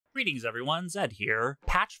Greetings everyone, Zed here.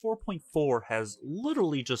 Patch 4.4 has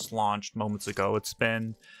literally just launched moments ago. It's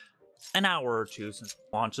been an hour or two since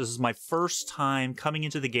launch. This is my first time coming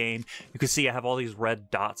into the game. You can see I have all these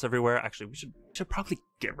red dots everywhere. Actually, we should probably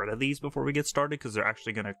get rid of these before we get started because they're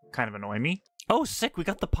actually going to kind of annoy me. Oh, sick, we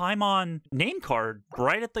got the Paimon name card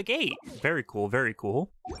right at the gate. Very cool, very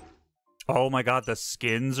cool. Oh my god, the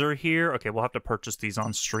skins are here. Okay, we'll have to purchase these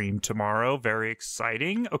on stream tomorrow. Very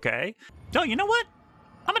exciting. Okay. No, you know what?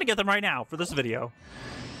 I'm gonna get them right now for this video.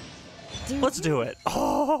 Let's do it.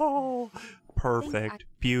 Oh, perfect.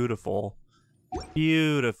 Beautiful.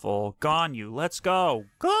 Beautiful. Ganyu, let's go.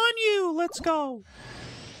 Ganyu, let's go.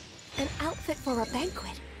 An outfit for a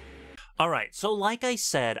banquet. All right, so like I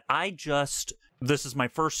said, this is my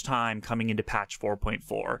first time coming into patch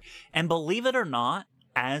 4.4. And believe it or not,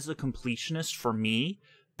 as a completionist for me,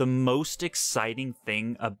 the most exciting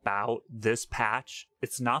thing about this patch,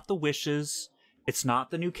 it's not the wishes, it's not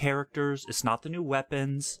the new characters, it's not the new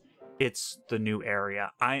weapons, it's the new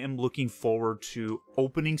area. I am looking forward to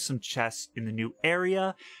opening some chests in the new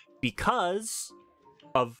area because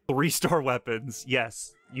of 3-star weapons.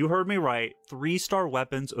 Yes, you heard me right. 3-star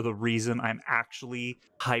weapons are the reason I'm actually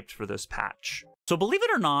hyped for this patch. So believe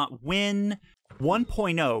it or not, when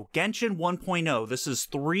 1.0, Genshin 1.0, this is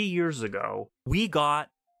 3 years ago, we got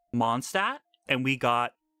Mondstadt and we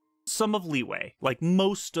got some of Leeway, like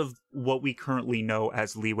most of what we currently know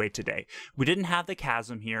as Leeway today. We didn't have the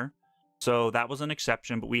Chasm here, so that was an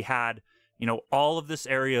exception, but we had, you know, all of this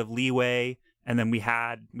area of Leeway, and then we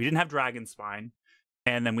didn't have Dragonspine,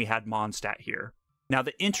 and then we had Mondstadt here. Now,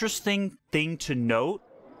 the interesting thing to note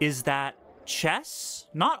is that chests,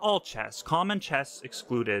 not all chests, common chests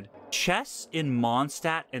excluded, chests in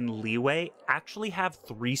Mondstadt and Leeway actually have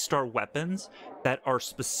 3-star weapons that are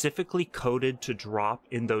specifically coded to drop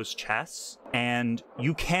in those chests, and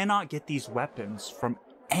you cannot get these weapons from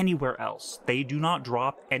anywhere else. They do not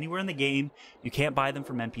drop anywhere in the game. You can't buy them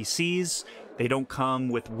from NPCs. They don't come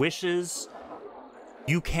with wishes.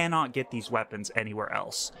 You cannot get these weapons anywhere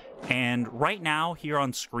else. And right now, here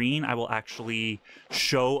on screen, I will actually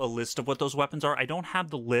show a list of what those weapons are. I don't have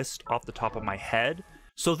the list off the top of my head.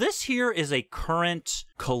 So this here is a current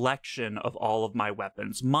collection of all of my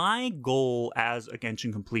weapons. My goal as a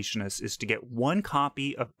Genshin completionist is to get 1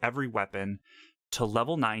 copy of every weapon to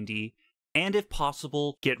level 90, and if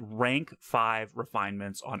possible, get rank 5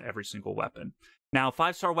 refinements on every single weapon. Now,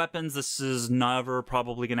 5-star weapons, this is never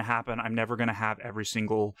probably going to happen. I'm never going to have every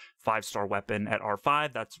single 5-star weapon at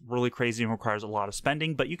R5. That's really crazy and requires a lot of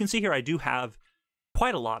spending. But you can see here I do have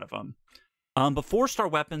quite a lot of them. But 4-star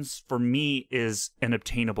weapons, for me, is an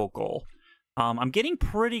obtainable goal. I'm getting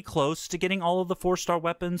pretty close to getting all of the 4-star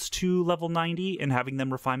weapons to level 90 and having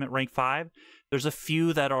them refinement rank 5. There's a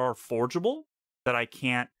few that are forgeable that I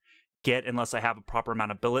can't get unless I have a proper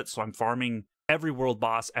amount of billets, so I'm farming every world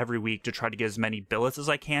boss every week to try to get as many billets as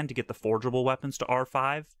I can to get the forgeable weapons to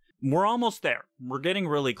R5. We're almost there. We're getting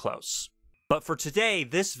really close. But for today,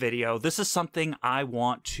 this video, this is something I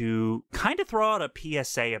want to kind of throw out a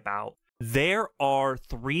PSA about. There are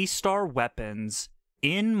 3-star weapons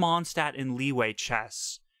in Mondstadt and Leeway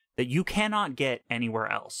chests that you cannot get anywhere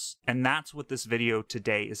else. And that's what this video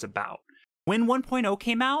today is about. When 1.0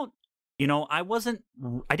 came out, you know,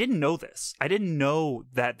 I didn't know this. I didn't know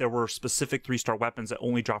that there were specific 3-star weapons that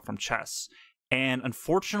only drop from chests. And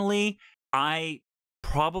unfortunately, I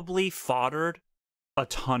probably foddered a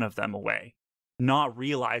ton of them away, not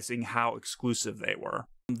realizing how exclusive they were.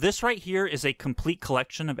 This right here is a complete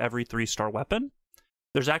collection of every 3-star weapon.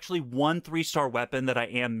 There's actually 1 3-star weapon that I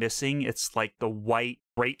am missing. It's like the white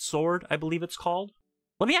greatsword, I believe it's called.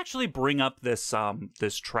 Let me actually bring up this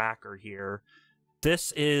this tracker here.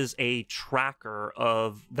 This is a tracker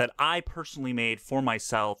that I personally made for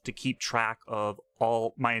myself to keep track of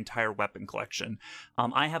all my entire weapon collection.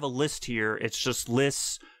 I have a list here. It's just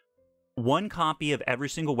lists 1 copy of every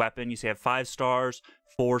single weapon. You see I have 5 stars,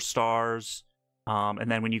 4 stars,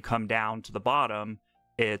 and then when you come down to the bottom,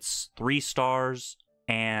 it's 3 stars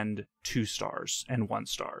and 2 stars and 1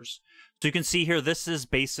 stars. So you can see here, this is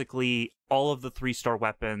basically all of the 3-star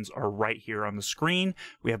weapons are right here on the screen.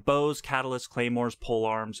 We have bows, catalysts, claymores,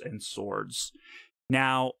 polearms, and swords.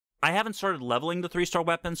 Now, I haven't started leveling the 3-star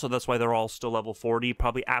weapons, so that's why they're all still level 40.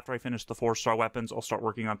 Probably after I finish the 4-star weapons, I'll start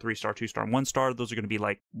working on 3-star, 2-star, and 1-star. Those are going to be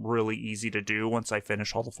like really easy to do once I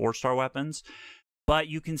finish all the 4-star weapons. But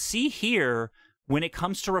you can see here, when it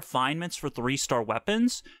comes to refinements for 3-star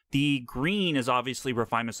weapons, the green is obviously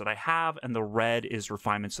refinements that I have, and the red is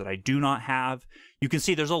refinements that I do not have. You can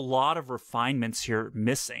see there's a lot of refinements here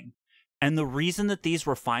missing. And the reason that these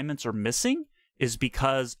refinements are missing is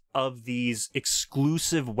because of these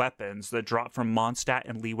exclusive weapons that drop from Mondstadt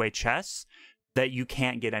and Liyue chests that you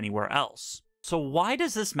can't get anywhere else. So why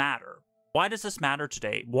does this matter? Why does this matter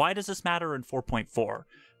today? Why does this matter in 4.4?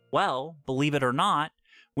 Well, believe it or not,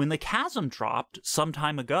 when the Chasm dropped some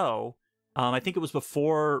time ago, I think it was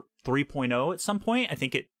before 3.0 at some point. I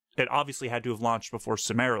think it obviously had to have launched before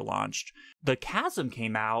Sumeru launched. The Chasm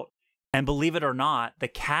came out, and believe it or not, the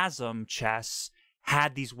Chasm chests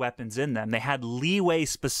had these weapons in them. They had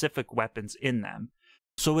Liyue-specific weapons in them.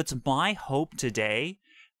 So it's my hope today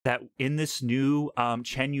that in this new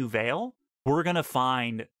Chenyu Vale, we're going to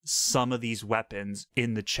find some of these weapons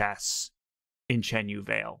in the chests in Chenyu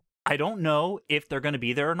Vale. I don't know if they're going to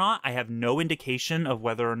be there or not. I have no indication of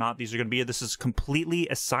whether or not these are going to be. This is completely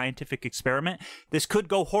a scientific experiment. This could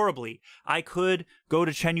go horribly. I could go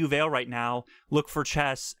to Chenyu Vale right now, look for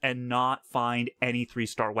chests, and not find any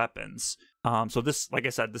 3-star weapons. So this, like I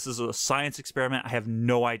said, this is a science experiment. I have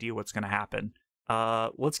no idea what's going to happen.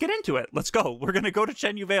 Let's get into it. Let's go. We're going to go to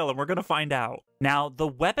Chenyu Vale and we're going to find out. Now, the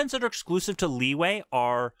weapons that are exclusive to Liyue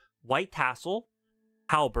are White Tassel,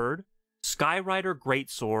 Halberd, Skyrider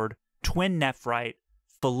Greatsword, Twin Nephrite,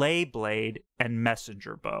 Fillet Blade, and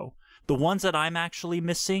Messenger Bow. The ones that I'm actually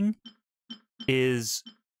missing is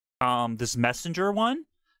this Messenger one.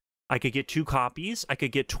 I could get 2 copies. I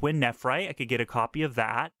could get Twin Nephrite. I could get a copy of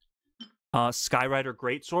that. Skyrider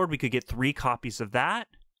Greatsword, we could get 3 copies of that.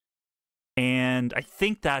 And I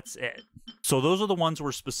think that's it. So those are the ones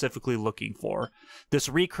we're specifically looking for. This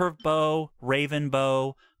Recurve Bow, Raven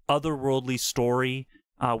Bow, Otherworldly Story.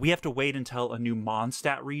 We have to wait until a new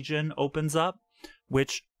Mondstadt region opens up,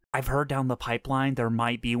 which I've heard down the pipeline there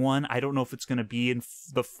might be one. I don't know if it's going to be in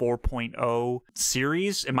the 4.0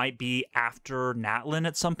 series. It might be after Natlin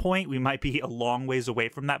at some point. We might be a long ways away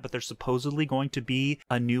from that, but there's supposedly going to be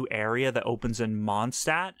a new area that opens in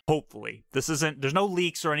Mondstadt. Hopefully. There's no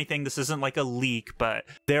leaks or anything. This isn't like a leak, but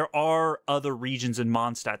there are other regions in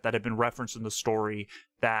Mondstadt that have been referenced in the story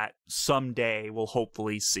that someday we'll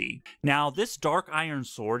hopefully see. Now, this Dark Iron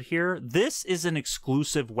Sword here, this is an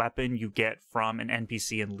exclusive weapon you get from an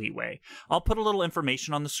NPC in Liyue. I'll put a little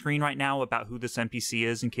information on the screen right now about who this NPC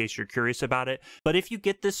is in case you're curious about it. But if you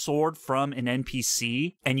get this sword from an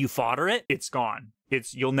NPC and you fodder it, it's gone.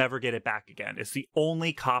 You'll never get it back again. It's the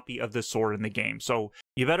only copy of this sword in the game. So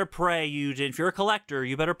you better pray if you're a collector,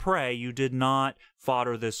 you better pray you did not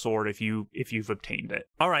fodder this sword if you've obtained it.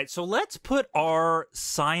 All right, so let's put our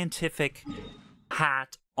scientific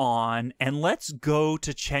hat on and let's go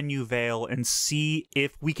to Chenyu Vale and see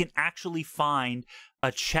if we can actually find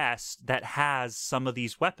a chest that has some of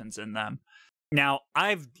these weapons in them. Now,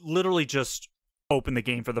 I've literally just open the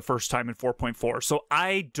game for the first time in 4.4, so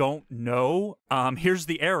I don't know. Here's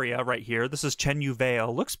the area right here. This is Chenyu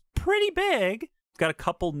Vale. Looks pretty big. Got a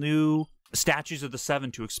couple new statues of the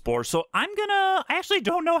 7 to explore, so I actually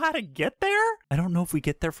don't know how to get there. I don't know if we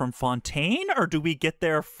get there from Fontaine or do we get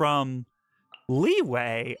there from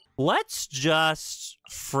Liyue. Let's just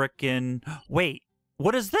frickin' wait.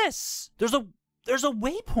 What is this? There's a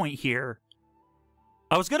waypoint here.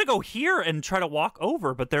 I was going to go here and try to walk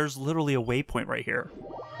over, but there's literally a waypoint right here.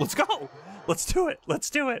 Let's go. Let's do it. Let's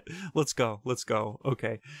do it. Let's go. Let's go.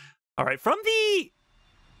 Okay. All right. From the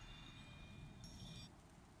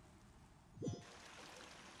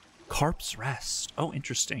Carp's Rest. Oh,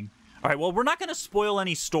 interesting. All right. Well, we're not going to spoil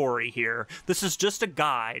any story here. This is just a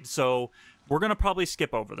guide, so we're going to probably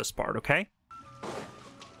skip over this part, okay?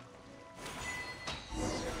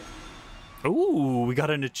 Ooh, we got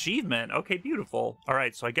an achievement. Okay, beautiful. All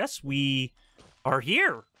right, so I guess we are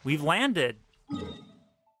here. We've landed.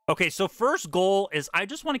 Okay, so first goal is I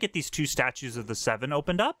just want to get these 2 statues of the 7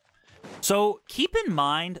 opened up. So keep in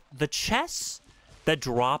mind, the chests that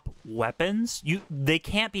drop weapons, they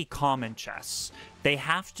can't be common chests. They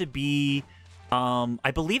have to be,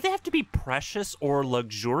 I believe they have to be precious or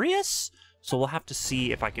luxurious. So we'll have to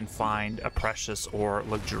see if I can find a precious or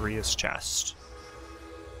luxurious chest.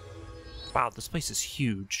 Wow, this place is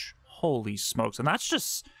huge. Holy smokes. And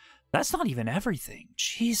that's not even everything.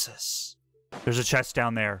 Jesus. There's a chest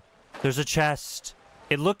down there. There's a chest.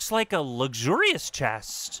 It looks like a luxurious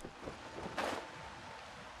chest.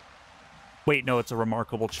 Wait, no, it's a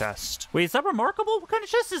remarkable chest. Wait, is that remarkable? What kind of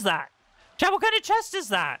chest is that? Chat, what kind of chest is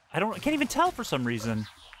that? I can't even tell for some reason.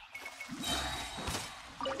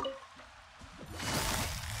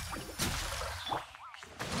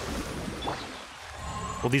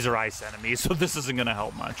 Well, these are ice enemies, so this isn't going to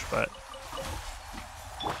help much, but...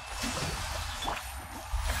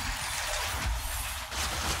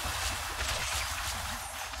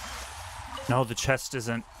 No, the chest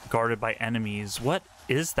isn't guarded by enemies. What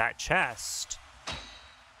is that chest?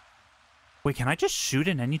 Wait, can I just shoot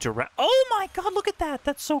in any direct? Oh my god, look at that.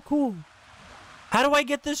 That's so cool. How do I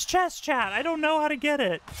get this chest, chat? I don't know how to get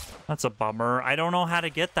it. That's a bummer. I don't know how to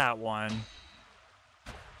get that one.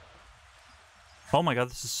 Oh my god,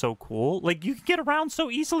 this is so cool. Like, you can get around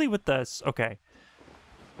so easily with this. Okay.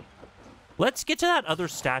 Let's get to that other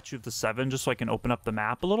statue of the 7 just so I can open up the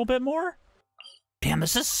map a little bit more. Damn,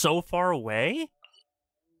 this is so far away.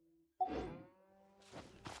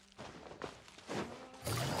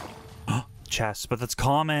 Chest, but that's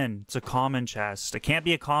common. It's a common chest. It can't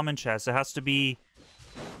be a common chest. It has to be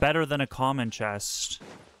better than a common chest.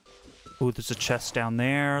 Ooh, there's a chest down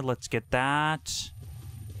there. Let's get that. It's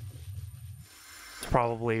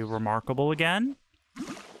probably remarkable again.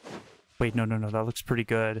 Wait, no. That looks pretty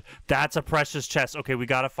good. That's a precious chest. Okay, we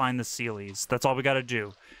gotta find the Sealies. That's all we gotta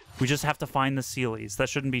do. We just have to find the Sealies. That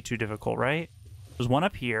shouldn't be too difficult, right? There's one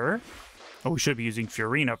up here. Oh, we should be using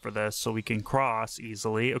Fiorina for this so we can cross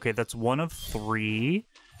easily. Okay, that's 1 of 3.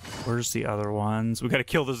 Where's the other ones? We gotta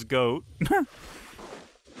kill this goat. We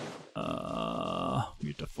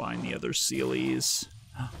have to find the other Sealies.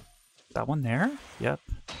 That one there? Yep.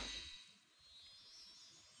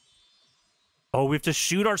 Oh, we have to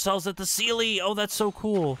shoot ourselves at the Sealie! Oh, that's so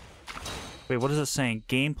cool. Wait, what is it saying?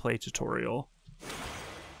 Gameplay tutorial.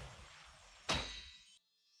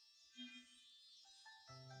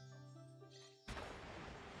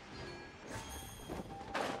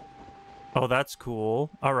 Oh, that's cool.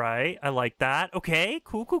 All right. I like that. Okay.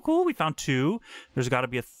 Cool. We found 2. There's got to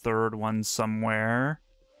be a third one somewhere.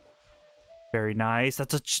 Very nice.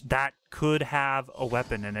 That could have a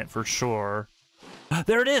weapon in it for sure.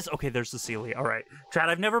 There it is. Okay, there's the Sealie. All right. Chad,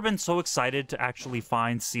 I've never been so excited to actually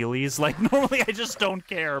find Sealies. Like, normally I just don't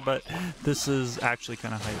care, but this is actually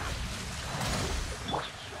kind of hype.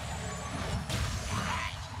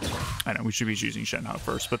 I know we should be using Shenhua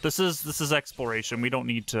first, but this is exploration. We don't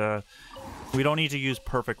need to use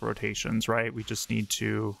perfect rotations, right? We just need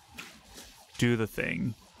to do the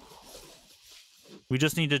thing. We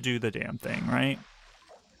just need to do the damn thing, right?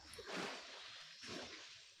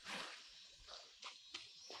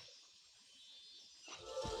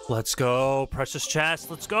 Let's go, precious chest.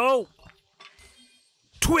 Let's go.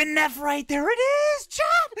 Twin Nephrite, there it is,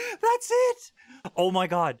 chat. That's it. Oh my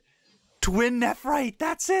god. Twin Nephrite,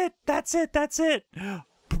 that's it.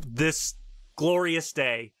 This glorious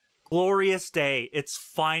day. Glorious day. It's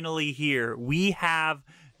finally here. We have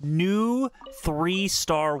new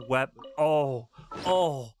 3-star weapon. Oh,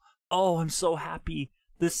 I'm so happy.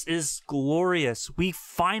 This is glorious. We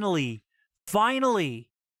finally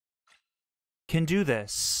can do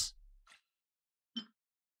this.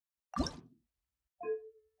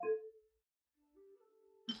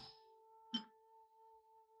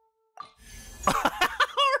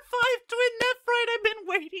 I've been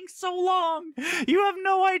waiting so long. You have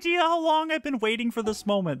no idea how long I've been waiting for this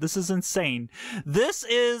moment. This is insane. This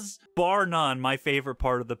is, bar none, my favorite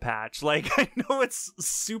part of the patch. Like, I know it's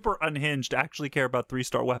super unhinged to actually care about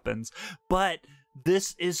 3-star weapons, but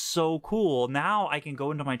this is so cool. Now I can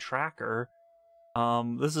go into my tracker.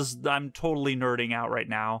 I'm totally nerding out right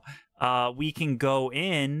now. We can go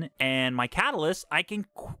in, and my catalyst, I can...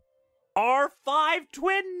 R5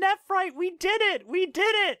 Twin Nephrite! We did it!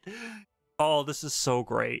 Oh, this is so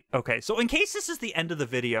great. Okay, so in case this is the end of the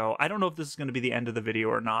video, I don't know if this is going to be the end of the video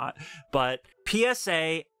or not, but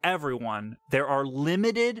PSA, everyone, there are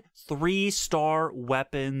limited 3-star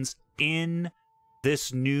weapons in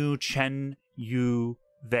this new Chenyu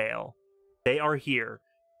Vale. They are here.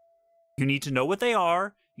 You need to know what they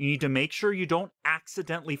are. You need to make sure you don't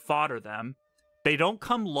accidentally fodder them. They don't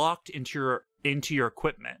come locked into your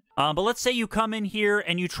equipment. But let's say you come in here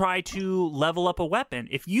and you try to level up a weapon.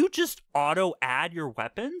 If you just auto add your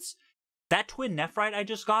weapons, that Twin Nephrite I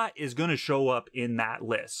just got is going to show up in that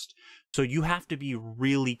list. So you have to be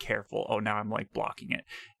really careful. Oh, now I'm like blocking it.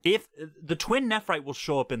 If the Twin Nephrite will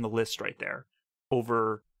show up in the list right there.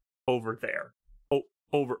 Over there. Oh,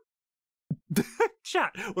 over.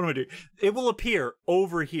 Chat, what am I doing? It will appear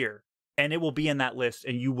over here. And it will be in that list,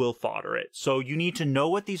 and you will fodder it. So you need to know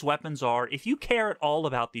what these weapons are. If you care at all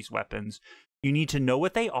about these weapons, you need to know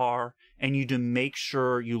what they are, and you need to make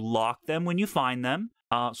sure you lock them when you find them,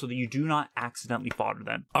 so that you do not accidentally fodder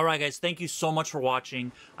them. All right, guys, thank you so much for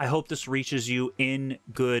watching. I hope this reaches you in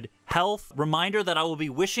good health. Reminder that I will be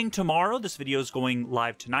wishing tomorrow. This video is going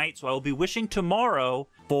live tonight, so I will be wishing tomorrow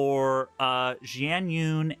for Jian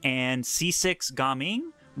Yun and C6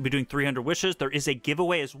 Gaming. We'll be doing 300 wishes. There is a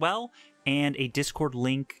giveaway as well, and a Discord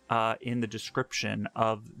link in the description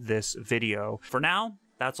of this video. For now,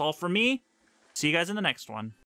 that's all from me. See you guys in the next one.